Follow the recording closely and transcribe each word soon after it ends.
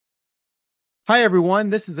Hi, everyone.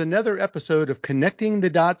 This is another episode of Connecting the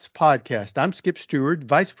Dots podcast. I'm Skip Stewart,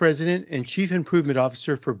 Vice President and Chief Improvement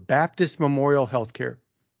Officer for Baptist Memorial Healthcare.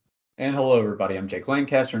 And hello, everybody. I'm Jake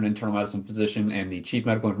Lancaster, an internal medicine physician and the Chief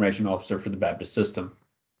Medical Information Officer for the Baptist System.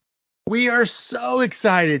 We are so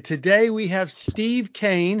excited. Today we have Steve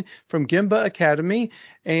Kane from Gemba Academy,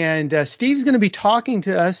 and Steve's going to be talking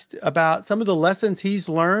to us about some of the lessons he's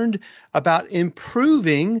learned about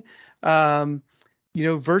improving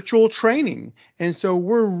virtual training. And so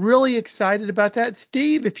we're really excited about that.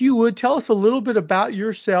 Steve, if you would tell us a little bit about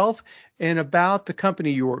yourself and about the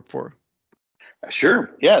company you work for.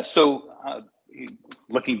 Sure. Yeah. So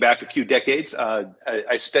looking back a few decades,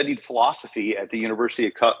 I studied philosophy at the University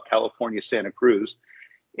of California, Santa Cruz.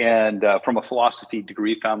 And from a philosophy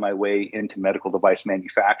degree, found my way into medical device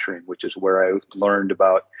manufacturing, which is where I learned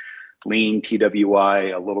about Lean,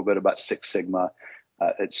 TWI, a little bit about Six Sigma,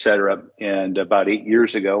 et cetera. And about 8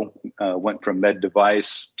 years ago, went from med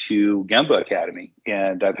device to Gemba Academy.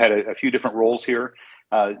 And I've had a few different roles here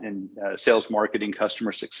in sales, marketing,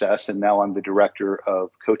 customer success, and now I'm the director of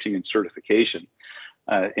coaching and certification.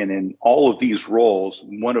 And in all of these roles,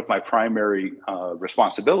 one of my primary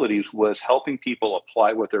responsibilities was helping people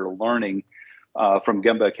apply what they're learning from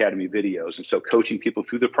Gemba Academy videos. And so coaching people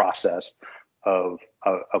through the process of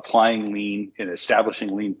applying Lean and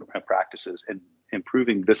establishing Lean practices and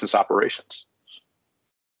improving business operations.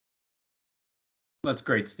 That's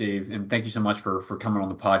great, Steve. And thank you so much for coming on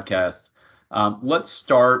the podcast. Let's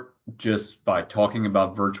start just by talking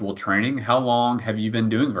about virtual training. How long have you been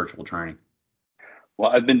doing virtual training?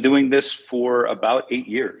 Well, I've been doing this for about 8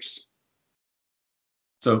 years.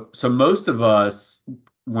 So most of us,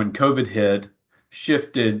 when COVID hit,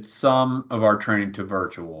 shifted some of our training to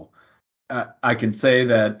virtual. I can say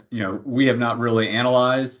that, we have not really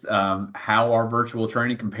analyzed how our virtual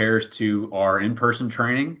training compares to our in-person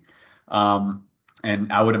training.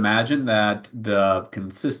 And I would imagine that the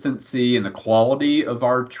consistency and the quality of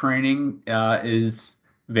our training is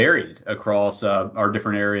varied across our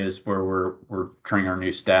different areas where we're training our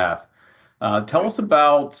new staff. Tell us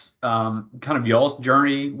about kind of y'all's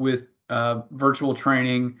journey with virtual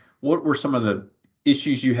training. What were some of the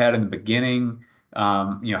issues you had in the beginning?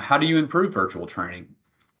 How do you improve virtual training?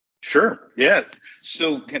 Sure. Yeah.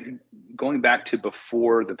 So going back to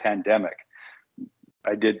before the pandemic,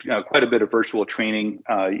 I did quite a bit of virtual training,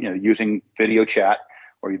 using video chat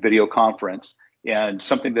or video conference. And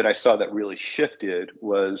something that I saw that really shifted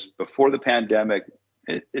was before the pandemic,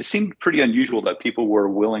 it seemed pretty unusual that people were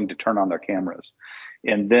willing to turn on their cameras.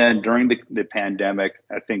 And then during the pandemic,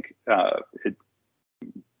 I think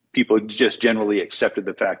people just generally accepted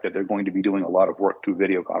the fact that they're going to be doing a lot of work through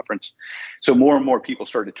video conference. So more and more people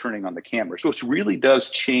started turning on the camera. So it really does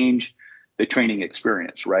change the training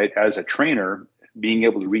experience, right? As a trainer, being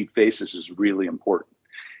able to read faces is really important.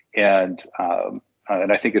 And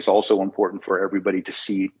I think it's also important for everybody to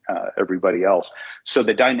see everybody else. So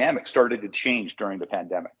the dynamic started to change during the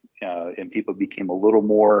pandemic, and people became a little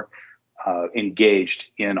more engaged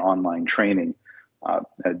in online training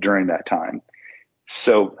during that time.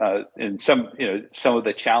 So, and some of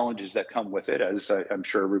the challenges that come with it, as I'm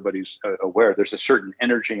sure everybody's aware, there's a certain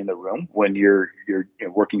energy in the room when you're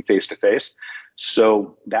working face to face.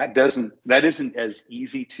 So that isn't as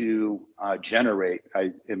easy to generate,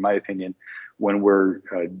 in my opinion, when we're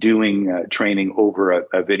doing training over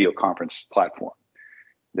a video conference platform.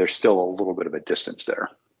 There's still a little bit of a distance there.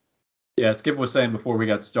 Yeah, Skip was saying before we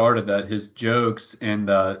got started that his jokes in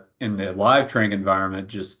the live training environment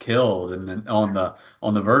just killed, and then on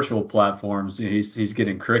the virtual platforms, he's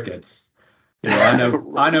getting crickets.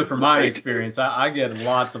 I know from my experience, I get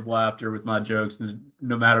lots of laughter with my jokes,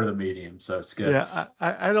 no matter the medium. So Skip. Yeah,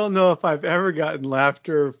 I don't know if I've ever gotten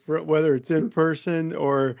laughter whether it's in person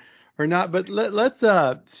or not. But let's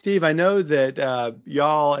Steve, I know that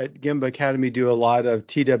y'all at Gemba Academy do a lot of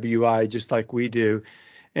TWI just like we do.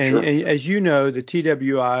 And, Sure. and as you know, the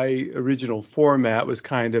TWI original format was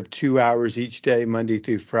kind of 2 hours each day, Monday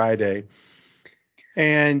through Friday.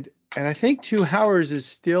 And I think 2 hours is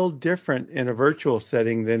still different in a virtual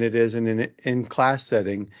setting than it is in an in-class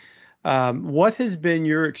setting. What has been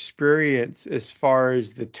your experience as far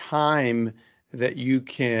as the time that you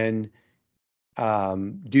can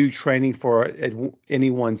do training for at any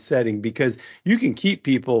one setting? Because you can keep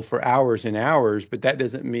people for hours and hours, but that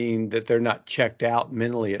doesn't mean that they're not checked out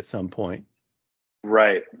mentally at some point.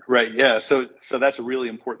 Right. Yeah. So that's a really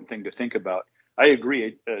important thing to think about. I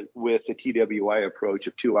agree with the TWI approach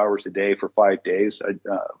of 2 hours a day for 5 days.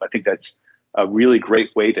 I think that's a really great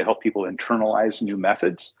way to help people internalize new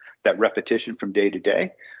methods, that repetition from day to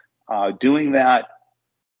day. Doing that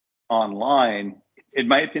online in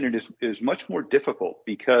my opinion, is much more difficult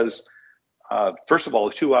because, first of all,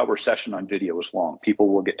 a 2-hour session on video is long. People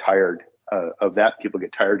will get tired of that. People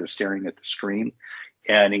get tired of staring at the screen,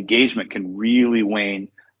 and engagement can really wane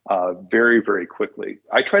very, very quickly.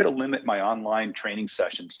 I try to limit my online training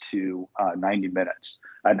sessions to 90 minutes.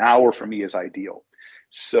 An hour for me is ideal.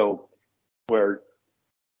 So where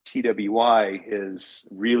TWI is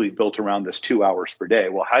really built around this 2 hours per day.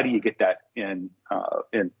 Well, how do you get that in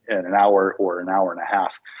an hour or an hour and a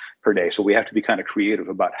half per day? So we have to be kind of creative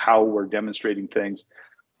about how we're demonstrating things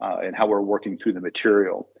and how we're working through the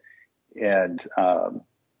material. And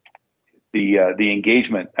the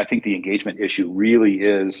engagement, I think the engagement issue really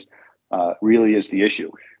is the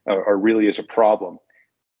issue, or really is a problem,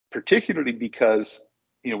 particularly because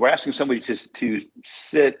we're asking somebody to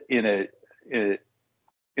sit in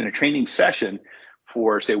a training session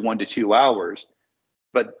for, say, 1 to 2 hours,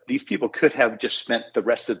 but these people could have just spent the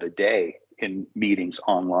rest of the day in meetings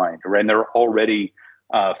online, right? And they're already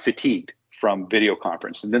fatigued from video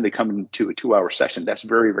conference, and then they come into a 2-hour session. That's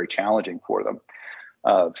very, very challenging for them.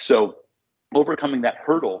 So overcoming that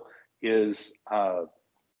hurdle is kind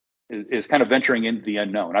of venturing into the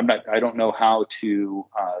unknown. I don't know how to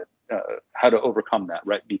overcome that,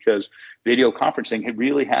 right? Because video conferencing, it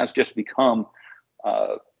really has just become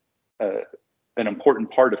an important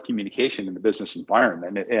part of communication in the business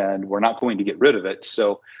environment, and we're not going to get rid of it.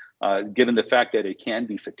 So given the fact that it can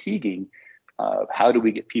be fatiguing, how do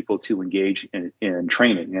we get people to engage in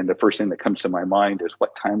training? And the first thing that comes to my mind is,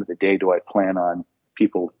 what time of the day do I plan on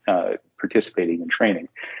people participating in training?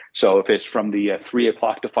 So if it's from the 3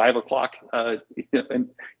 o'clock to 5 o'clock in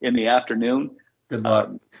the afternoon, good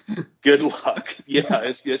luck. Good luck. Yeah,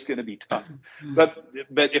 it's going to be tough. But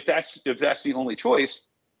if that's the only choice,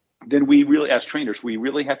 then we really, as trainers, we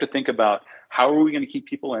really have to think about, how are we going to keep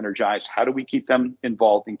people energized? How do we keep them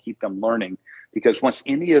involved and keep them learning? Because once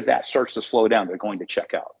any of that starts to slow down, they're going to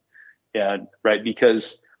check out. And right,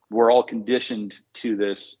 because we're all conditioned to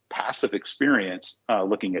this passive experience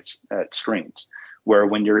looking at screens, where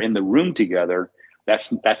when you're in the room together,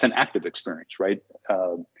 that's an active experience, right?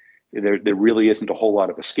 There really isn't a whole lot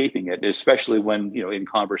of escaping it, especially when, in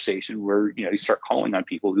conversation where, you start calling on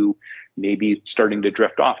people who may be starting to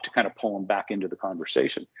drift off, to kind of pull them back into the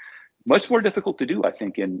conversation. Much more difficult to do, I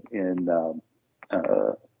think, in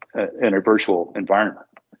a virtual environment.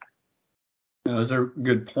 Those are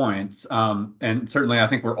good points. And certainly I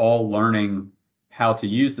think we're all learning how to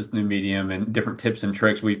use this new medium and different tips and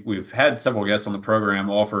tricks. We've had several guests on the program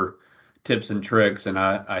offer tips and tricks, and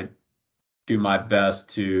I do my best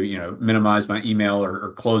to, minimize my email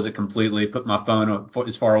or close it completely, put my phone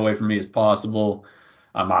as far away from me as possible.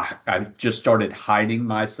 I just started hiding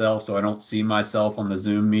myself so I don't see myself on the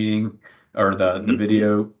Zoom meeting or the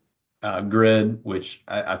video grid, which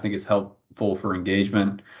I think is helpful for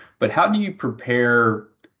engagement. But how do you prepare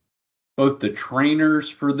both the trainers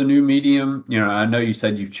for the new medium? I know you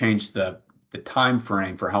said you've changed the time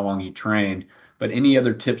frame for how long you trained, but any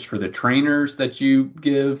other tips for the trainers that you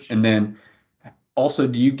give? And then also,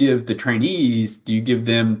 do you give the trainees, do you give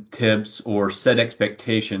them tips or set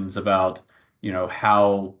expectations about,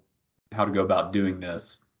 how to go about doing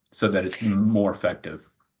this so that it's more effective?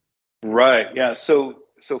 Right. Yeah. So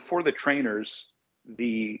for the trainers,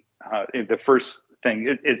 the first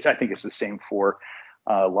thing, I think it's the same for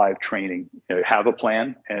live training. Have a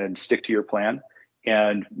plan and stick to your plan,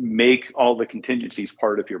 and make all the contingencies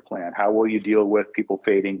part of your plan. How will you deal with people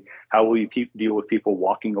fading? How will you deal with people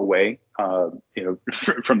walking away, from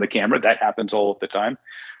the camera? That happens all of the time.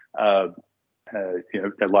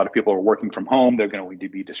 A lot of people are working from home. They're going to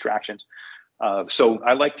be distractions. So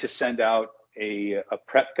I like to send out a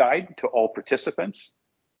prep guide to all participants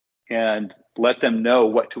and let them know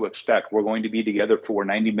what to expect. We're going to be together for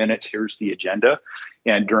 90 minutes. Here's the agenda.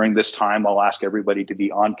 And during this time, I'll ask everybody to be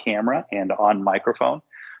on camera and on microphone.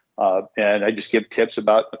 And I just give tips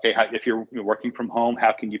about, if you're working from home,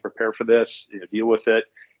 how can you prepare for this, deal with it?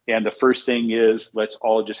 And the first thing is, let's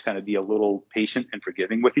all just kind of be a little patient and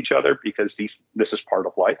forgiving with each other, because this is part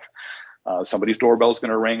of life. Somebody's doorbell is going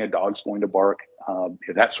to ring, a dog's going to bark,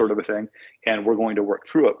 that sort of a thing, and we're going to work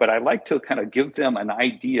through it. But I like to kind of give them an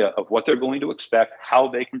idea of what they're going to expect, how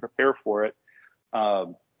they can prepare for it,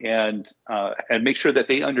 and make sure that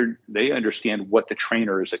they understand what the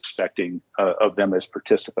trainer is expecting of them as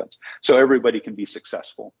participants, so everybody can be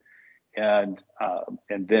successful. And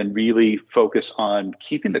then really focus on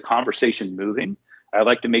keeping the conversation moving. I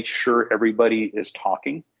like to make sure everybody is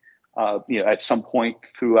talking, at some point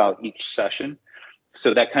throughout each session.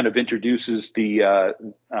 So that kind of introduces the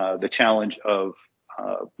challenge of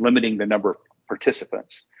limiting the number of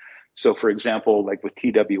participants. So, for example, like with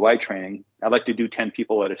TWI training, I like to do 10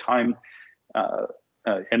 people at a time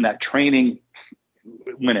in that training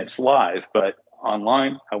when it's live, but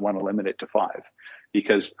online, I want to limit it to 5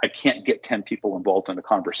 because I can't get 10 people involved in a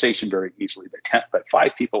conversation very easily, but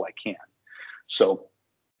 5 people I can. So,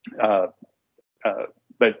 but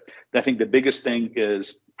I think the biggest thing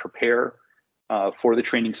is prepare for the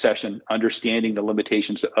training session, understanding the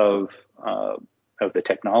limitations of the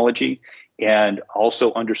technology, and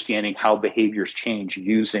also understanding how behaviors change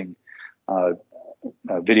using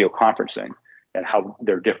video conferencing and how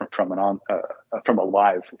they're different from a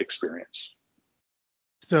live experience.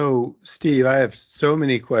 So, Steve, I have so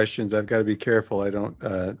many questions. I've got to be careful I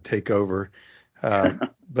don't take over.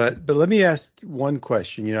 But let me ask one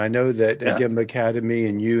question. You know, I know that at Gemba Academy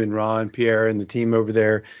and you and Ron, Pierre, and the team over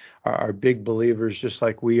there are big believers, just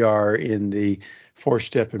like we are, in the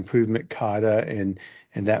 4-step improvement kata and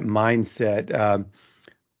that mindset.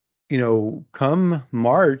 You know, come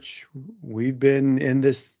March, we've been in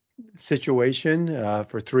this situation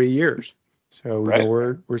for 3 years. So you know,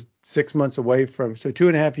 we're 6 months away from, so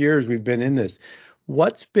 2.5 years we've been in this.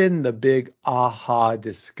 What's been the big aha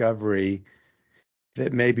discovery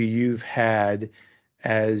that maybe you've had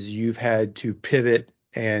as you've had to pivot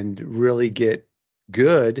and really get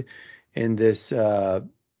good in this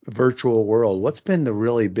virtual world? What's been the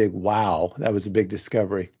really big wow? That was a big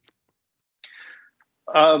discovery.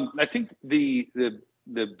 I think the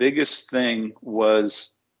biggest thing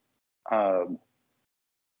was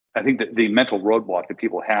I think that the mental roadblock that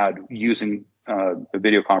people had using the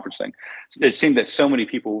video conferencing. It seemed that so many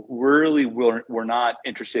people really were not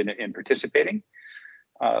interested in participating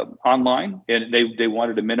online, and they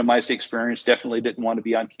wanted to minimize the experience. Definitely didn't want to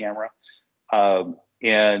be on camera,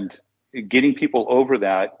 and getting people over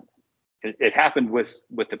that. It happened with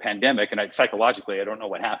the pandemic, and psychologically, I don't know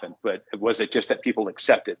what happened, but was it just that people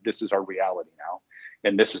accepted this is our reality now,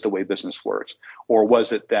 and this is the way business works? Or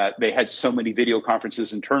was it that they had so many video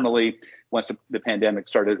conferences internally once the pandemic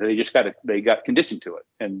started, they got conditioned to it,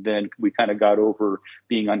 and then we kind of got over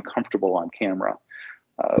being uncomfortable on camera.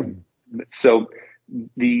 So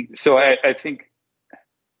I think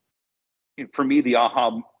for me, the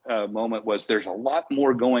aha moment was there's a lot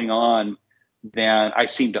more going on than I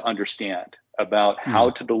seem to understand about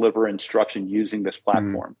how to deliver instruction using this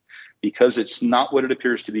platform, because it's not what it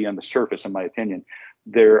appears to be on the surface, in my opinion.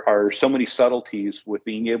 There are so many subtleties with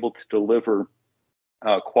being able to deliver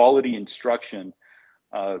quality instruction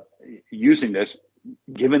using this,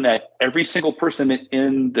 given that every single person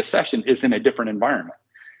in the session is in a different environment.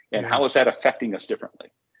 And how is that affecting us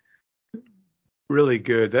differently? Really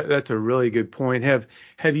good. That's a really good point. Have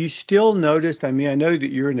you still noticed? I mean, I know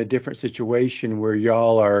that you're in a different situation where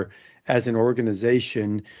y'all are, as an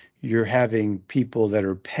organization, you're having people that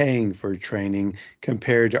are paying for training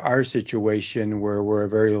compared to our situation where we're a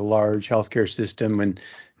very large healthcare system and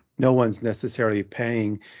no one's necessarily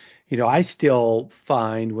paying. You know, I still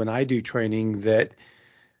find when I do training that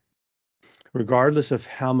regardless of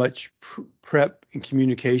how much prep and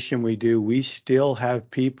communication we do, we still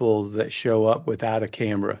have people that show up without a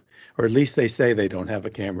camera, or at least they say they don't have a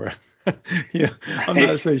camera. I'm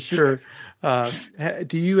not so sure.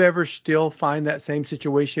 Do you ever still find that same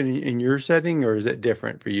situation in your setting, or is it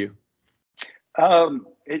different for you?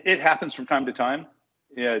 It happens from time to time.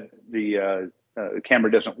 The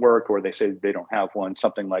camera doesn't work, or they say they don't have one,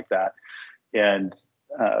 something like that. And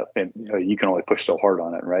you can only push so hard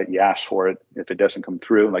on it, right? You ask for it. If it doesn't come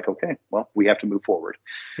through, like, okay, well, we have to move forward.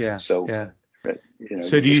 So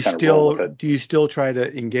do you still try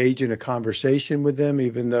to engage in a conversation with them,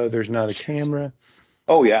 even though there's not a camera?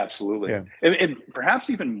 Oh yeah, absolutely. And perhaps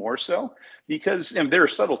even more so, because there are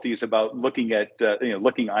subtleties about looking at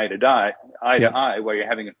looking eye to eye while you're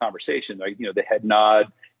having a conversation. Like, the head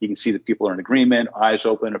nod, you can see that people are in agreement, eyes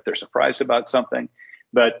open if they're surprised about something.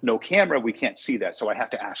 But no camera, we can't see that. So I have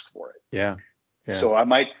to ask for it. Yeah. So I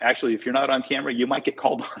might actually, if you're not on camera, you might get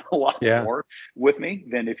called on a lot more with me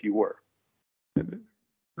than if you were.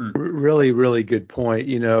 Really, really good point.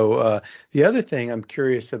 The other thing I'm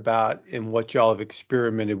curious about and what y'all have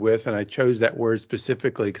experimented with, and I chose that word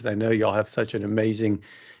specifically because I know y'all have such an amazing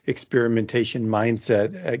experimentation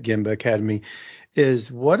mindset at Gemba Academy,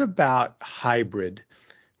 is what about hybrid?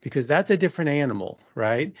 Because that's a different animal,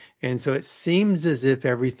 right? And so it seems as if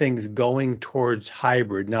everything's going towards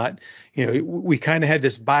hybrid, not, we kind of had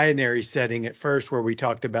this binary setting at first where we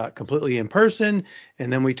talked about completely in person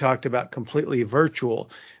and then we talked about completely virtual.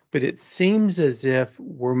 But it seems as if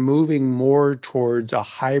we're moving more towards a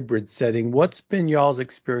hybrid setting. What's been y'all's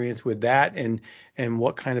experience with that, and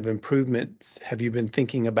what kind of improvements have you been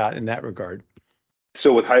thinking about in that regard?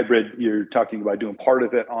 So with hybrid, you're talking about doing part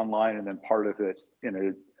of it online and then part of it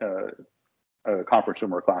in a conference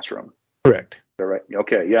room or a classroom. Correct. Is that right?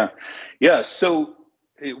 Okay. Yeah. Yeah. So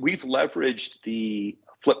we've leveraged the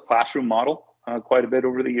flipped classroom model quite a bit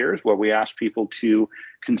over the years, where we ask people to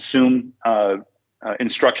consume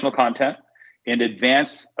instructional content in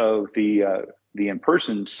advance of the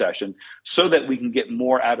in-person session, so that we can get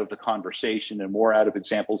more out of the conversation and more out of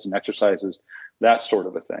examples and exercises, that sort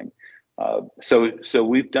of a thing. So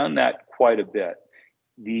we've done that quite a bit.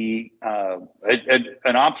 An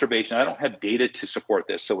observation, I don't have data to support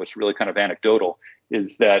this, so it's really kind of anecdotal,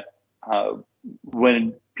 is that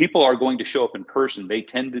when people are going to show up in person, they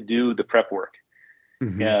tend to do the prep work.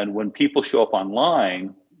 Mm-hmm. And when people show up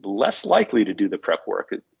online, less likely to do the prep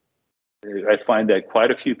work. I find that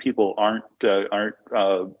quite a few people aren't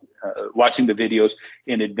watching the videos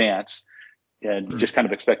in advance and just kind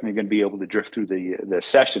of expecting they're going to be able to drift through the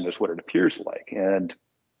session, is what it appears like. And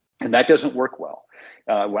that doesn't work well.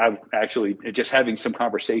 I'm actually just having some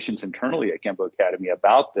conversations internally at Gemba Academy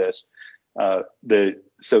about this.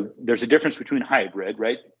 So there's a difference between hybrid,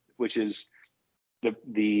 right, which is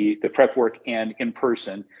the prep work and in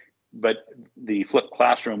person, but the flipped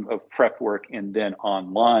classroom of prep work and then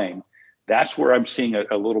online. That's where I'm seeing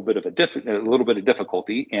a little bit of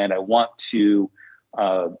difficulty, and I want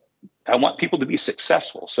people to be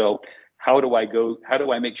successful. So how do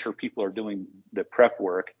I make sure people are doing the prep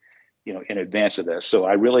work, in advance of this? So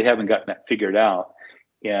I really haven't gotten that figured out.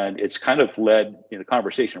 And it's kind of led the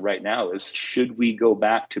conversation right now is, should we go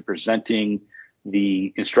back to presenting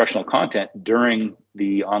the instructional content during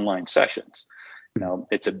the online sessions?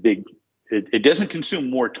 It's it doesn't consume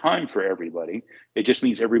more time for everybody. It just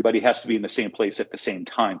means everybody has to be in the same place at the same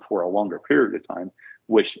time for a longer period of time,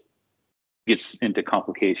 which gets into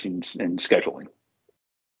complications in scheduling.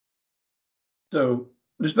 So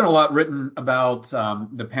there's been a lot written about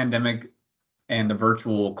the pandemic and the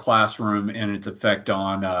virtual classroom and its effect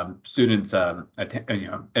on students'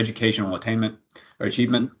 educational attainment or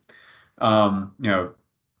achievement.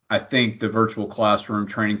 I think the virtual classroom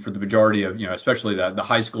training for the majority of, especially the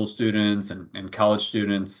high school students and college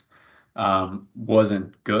students,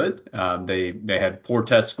 wasn't good. They had poor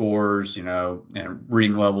test scores, and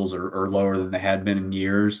reading levels are lower than they had been in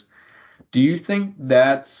years. Do you think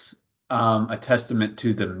that's a testament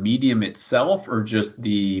to the medium itself, or just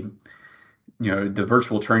the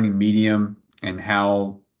virtual training medium and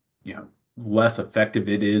how, less effective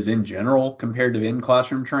it is in general compared to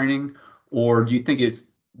in-classroom training? Or do you think it's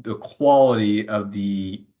the quality of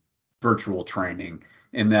the virtual training,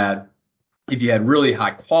 in that if you had really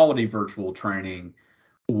high quality virtual training,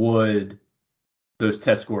 would those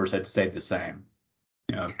test scores had stayed the same?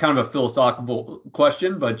 Kind of a philosophical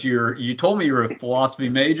question, but you told me you're a philosophy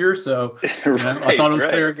major, so right, I thought it was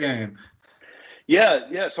fair game.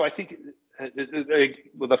 Yeah. So I think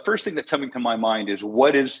the first thing that's coming to my mind is,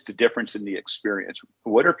 what is the difference in the experience?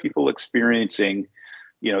 What are people experiencing,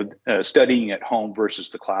 studying at home versus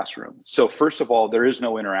the classroom? So first of all, there is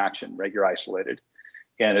no interaction, right? You're isolated,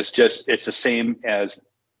 and it's the same as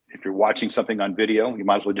if you're watching something on video. You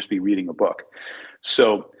might as well just be reading a book.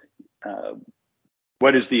 So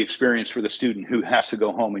what is the experience for the student who has to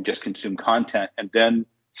go home and just consume content and then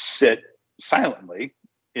sit silently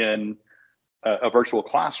in a virtual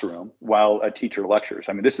classroom while a teacher lectures?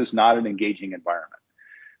 I mean, this is not an engaging environment.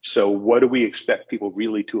 So what do we expect people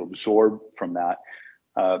really to absorb from that?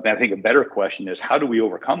 And I think a better question is, how do we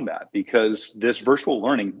overcome that? Because this virtual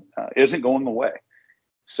learning isn't going away.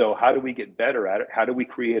 So how do we get better at it? How do we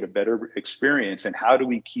create a better experience? And how do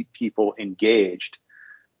we keep people engaged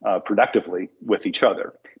productively with each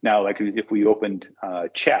other? Now, like if we opened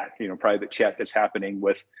chat, private chat that's happening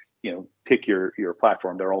with, pick your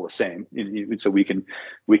platform, they're all the same. So we can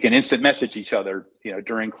instant message each other,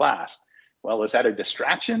 during class. Well, is that a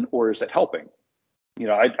distraction or is it helping?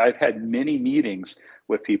 I've had many meetings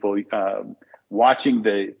with people watching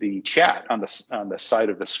the chat on the side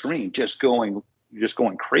of the screen, just going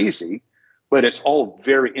crazy, but it's all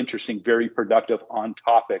very interesting, very productive, on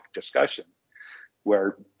topic discussion.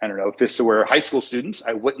 Where, I don't know, if this were high school students,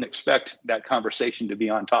 I wouldn't expect that conversation to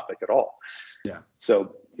be on topic at all. Yeah.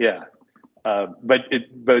 So yeah, but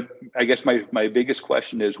I guess my biggest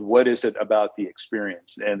question is, what is it about the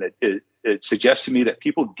experience? And it suggests to me that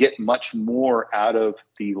people get much more out of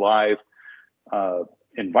the live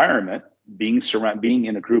environment, being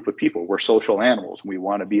in a group of people. We're social animals. We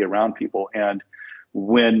want to be around people, and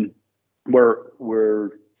when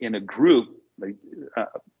we're in a group,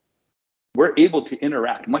 we're able to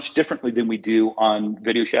interact much differently than we do on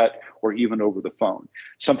video chat or even over the phone.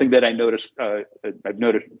 Something that I've noticed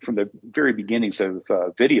from the very beginnings of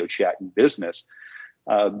video chat in business,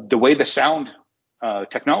 The way the sound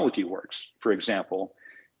technology works, for example,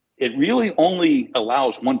 it really only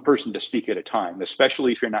allows one person to speak at a time,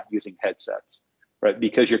 especially if you're not using headsets, right?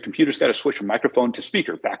 Because your computer's got to switch from microphone to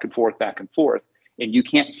speaker back and forth, and you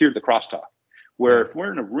can't hear the crosstalk. Where if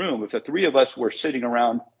we're in a room, if the three of us were sitting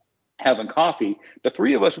around having coffee, the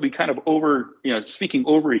three of us would be kind of speaking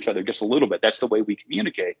over each other just a little bit. That's the way we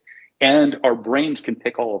communicate. And our brains can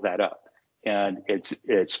pick all of that up. And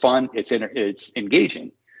it's fun, it's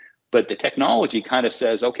engaging. But the technology kind of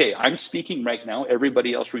says, okay, I'm speaking right now,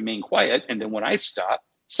 everybody else remain quiet. And then when I stop,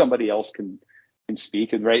 somebody else can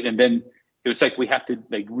speak. And then it's like we have to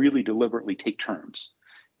really deliberately take turns.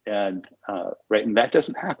 And and that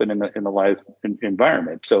doesn't happen in the live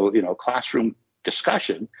environment. So, classroom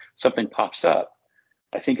discussion, something pops up.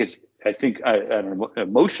 I think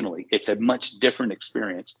emotionally, it's a much different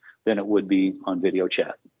experience than it would be on video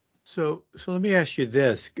chat. So let me ask you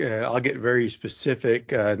this. I'll get very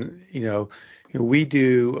specific. We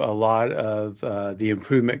do a lot of the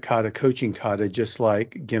improvement kata, coaching kata, just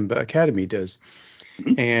like Gemba Academy does.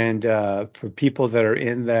 Mm-hmm. And for people that are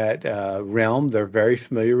in that realm, they're very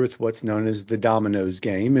familiar with what's known as the dominoes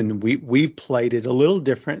game. And we played it a little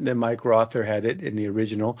different than Mike Rother had it in the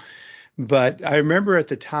original. But I remember at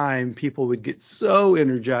the time, people would get so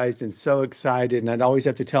energized and so excited. And I'd always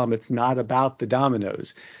have to tell them it's not about the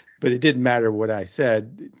dominoes. But it didn't matter what I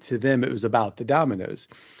said to them. It was about the dominoes.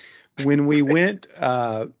 When we went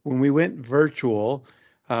virtual,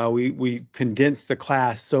 we condensed the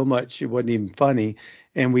class so much it wasn't even funny,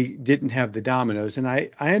 and we didn't have the dominoes. And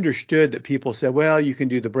I understood that people said, well, you can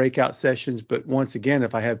do the breakout sessions, but once again,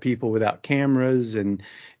 if I have people without cameras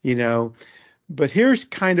but here's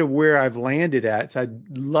kind of where I've landed at. So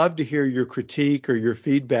I'd love to hear your critique or your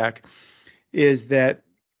feedback. Is that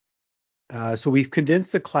so we've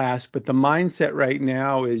condensed the class, but the mindset right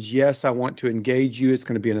now is, yes, I want to engage you. It's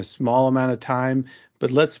going to be in a small amount of time,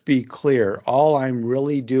 but let's be clear. All I'm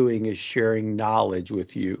really doing is sharing knowledge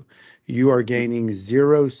with you. You are gaining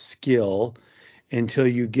zero skill until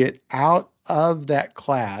you get out of that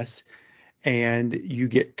class and you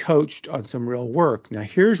get coached on some real work. Now,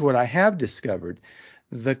 here's what I have discovered.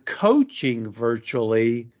 The coaching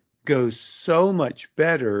virtually goes so much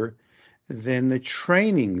better than the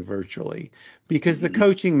training virtually, because the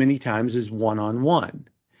coaching many times is one-on-one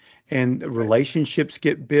and relationships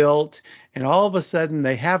get built, and all of a sudden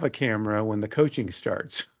they have a camera when the coaching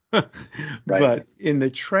starts. Right. But in the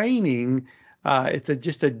training, it's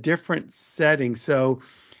just a different setting. So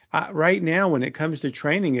right now, when it comes to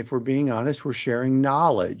training, if we're being honest, we're sharing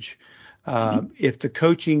knowledge. If the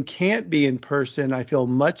coaching can't be in person, I feel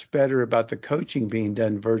much better about the coaching being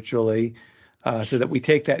done virtually. So that we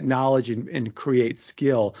take that knowledge and create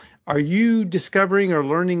skill. Are you discovering or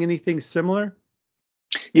learning anything similar?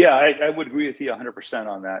 Yeah, I would agree with you 100%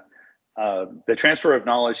 on that. The transfer of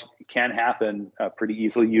knowledge can happen pretty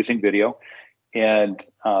easily using video, and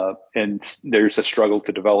there's a struggle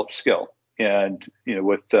to develop skill. And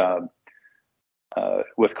with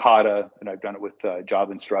kata, and I've done it with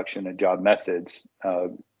job instruction and job methods. I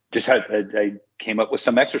came up with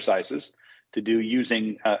some exercises to do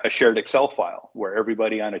using a shared Excel file where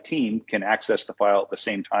everybody on a team can access the file at the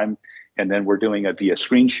same time. And then we're doing it via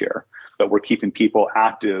screen share, but we're keeping people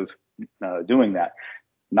active doing that.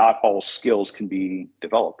 Not all skills can be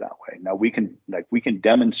developed that way. Now we can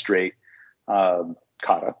demonstrate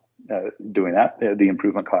kata, doing that, the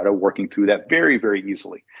improvement kata, working through that very, very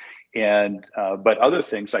easily. And but other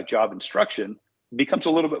things like job instruction becomes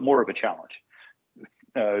a little bit more of a challenge.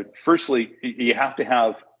 Firstly, you have to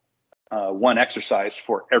have one exercise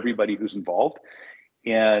for everybody who's involved.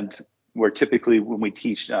 And where typically when we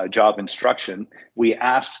teach job instruction, we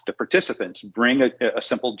ask the participants, bring a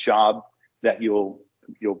simple job that you'll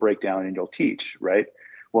break down and you'll teach, right?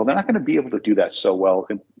 Well, they're not going to be able to do that so well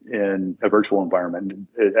in a virtual environment.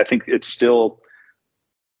 I think it's still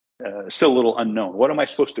a little unknown. What am I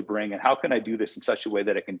supposed to bring, and how can I do this in such a way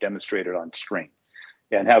that I can demonstrate it on screen?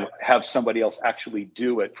 And have somebody else actually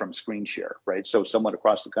do it from screen share, right? So someone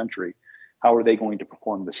across the country, how are they going to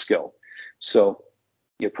perform the skill? So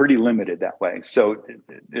you're pretty limited that way. So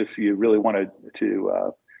if you really wanted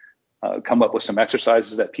to come up with some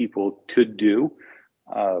exercises that people could do,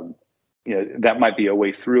 that might be a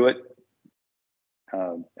way through it.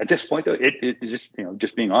 At this point, though, it just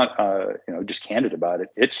just being on just candid about it,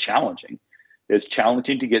 it's challenging. It's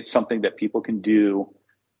challenging to get something that people can do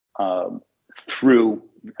through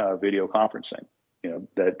video conferencing.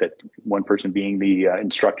 That one person being the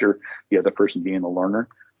instructor, the other person being the learner.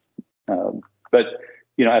 But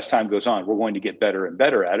as time goes on, we're going to get better and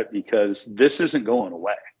better at it because this isn't going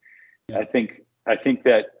away. Yeah. I think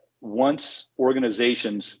that once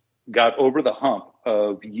organizations got over the hump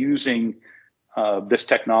of using this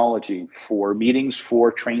technology for meetings,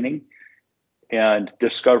 for training, and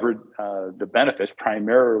discovered the benefits,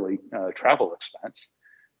 primarily travel expense,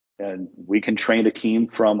 and we can train a team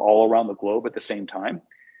from all around the globe at the same time.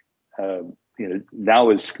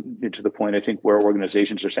 Now is to the point, I think, where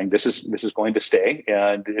organizations are saying this is going to stay,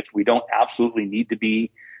 and if we don't absolutely need to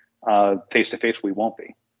be face to face, we won't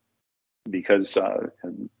be, because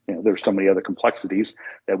there's so many other complexities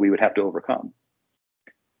that we would have to overcome.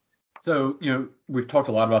 So, we've talked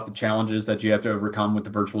a lot about the challenges that you have to overcome with the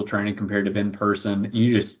virtual training compared to in person.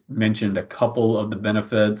 You just mentioned a couple of the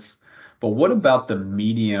benefits, but what about the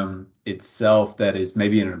medium itself that is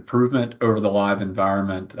maybe an improvement over the live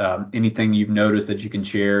environment? Anything you've noticed that you can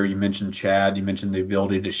share? You mentioned chat. You mentioned the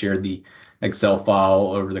ability to share the Excel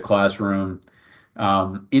file over the classroom.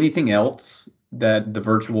 Anything else that the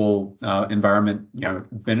virtual environment,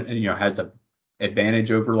 has an advantage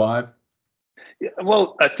over live? Yeah,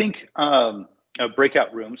 well, I think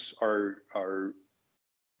breakout rooms are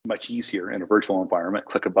much easier in a virtual environment.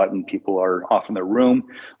 Click a button, people are off in their room.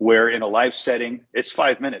 Where in a live setting, it's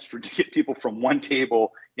 5 minutes to get people from one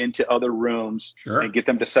table into other rooms. Sure. And get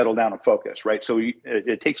them to settle down and focus, right? So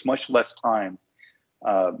it takes much less time.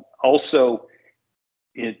 Also,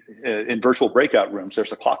 in virtual breakout rooms,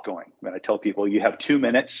 there's a clock going. And I tell people, you have 2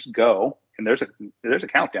 minutes, go, and there's a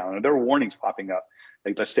countdown, and there are warnings popping up.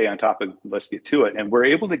 Like, let's stay on top of, let's get to it. And we're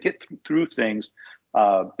able to get through things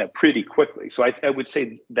pretty quickly. So I would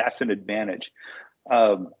say that's an advantage.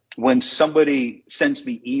 When somebody sends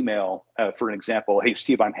me email, for an example, hey,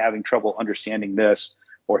 Steve, I'm having trouble understanding this,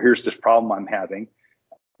 or here's this problem I'm having,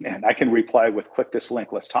 and I can reply with, click this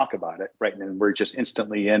link, let's talk about it, right? And then we're just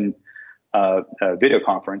instantly in a video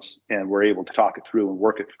conference, and we're able to talk it through and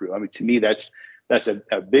work it through. I mean, to me, that's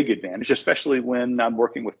a big advantage, especially when I'm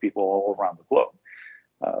working with people all around the globe.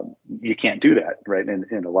 You can't do that, right,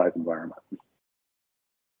 in a live environment.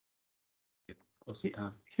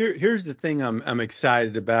 Here's the thing I'm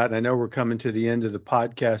excited about. I know we're coming to the end of the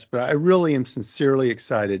podcast, but I really am sincerely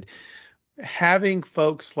excited. Having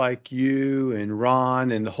folks like you and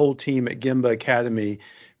Ron and the whole team at Gemba Academy,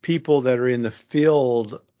 people that are in the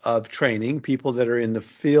field of training, people that are in the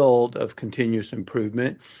field of continuous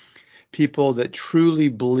improvement, people that truly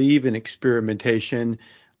believe in experimentation.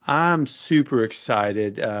 I'm super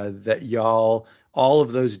excited that y'all, all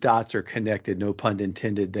of those dots are connected, no pun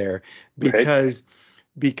intended there, because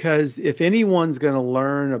if anyone's going to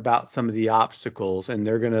learn about some of the obstacles, and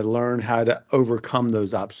they're going to learn how to overcome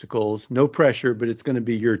those obstacles, no pressure, but it's going to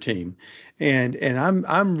be your team. And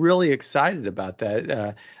I'm really excited about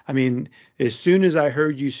that. I mean, as soon as I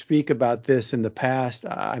heard you speak about this in the past,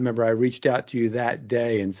 I remember I reached out to you that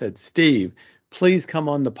day and said, Steve, please come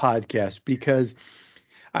on the podcast, because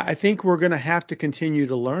I think we're going to have to continue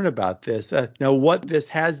to learn about this. Now, what this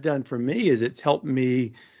has done for me is it's helped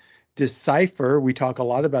me decipher, we talk a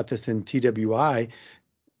lot about this in TWI,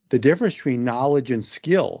 the difference between knowledge and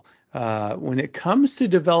skill. When it comes to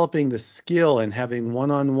developing the skill and having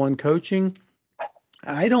one-on-one coaching,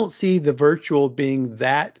 I don't see the virtual being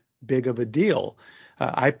that big of a deal.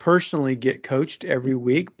 I personally get coached every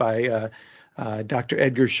week by Dr.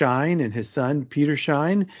 Edgar Schein and his son, Peter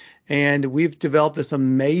Schein, and we've developed this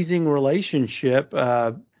amazing relationship,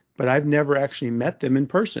 but I've never actually met them in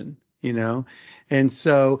person, and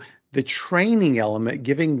so the training element,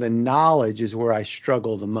 giving the knowledge, is where I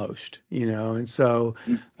struggle the most, and so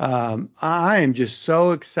I am just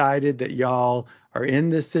so excited that y'all are in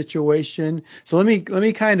this situation. So let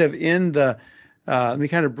me kind of bring the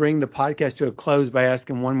podcast to a close by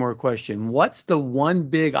asking one more question. What's the one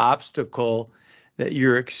big obstacle that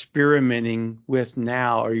you're experimenting with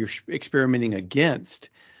now, or you're experimenting against,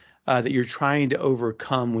 that you're trying to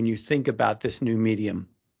overcome when you think about this new medium?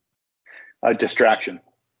 Distraction.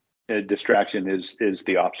 Distraction is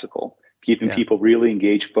the obstacle. Keeping people really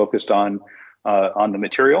engaged, focused on the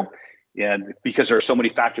material. And because there are so many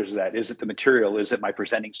factors of that, is it the material? Is it my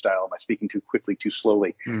presenting style? Am I speaking too quickly, too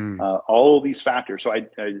slowly? All of these factors. So I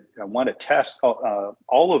want to test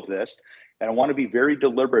all of this, and I want to be very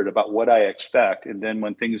deliberate about what I expect. And then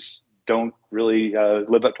when things don't really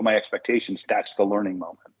live up to my expectations, that's the learning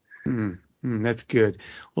moment. That's good.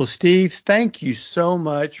 Well, Steve, thank you so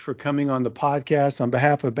much for coming on the podcast. On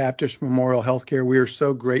behalf of Baptist Memorial Healthcare, we are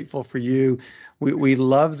so grateful for you. We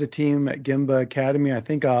love the team at Gemba Academy. I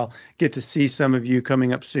think I'll get to see some of you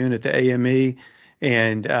coming up soon at the AME,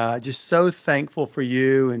 and just so thankful for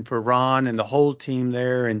you and for Ron and the whole team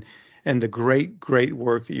there, and the great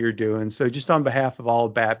work that you're doing. So just on behalf of all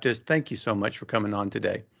Baptists, thank you so much for coming on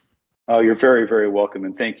today. Oh, you're very, very welcome.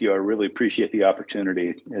 And thank you. I really appreciate the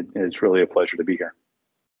opportunity. It's really a pleasure to be here.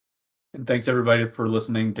 And thanks everybody for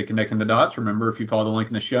listening to Connecting the Dots. Remember, if you follow the link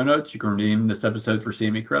in the show notes, you can redeem this episode for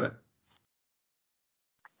CME credit.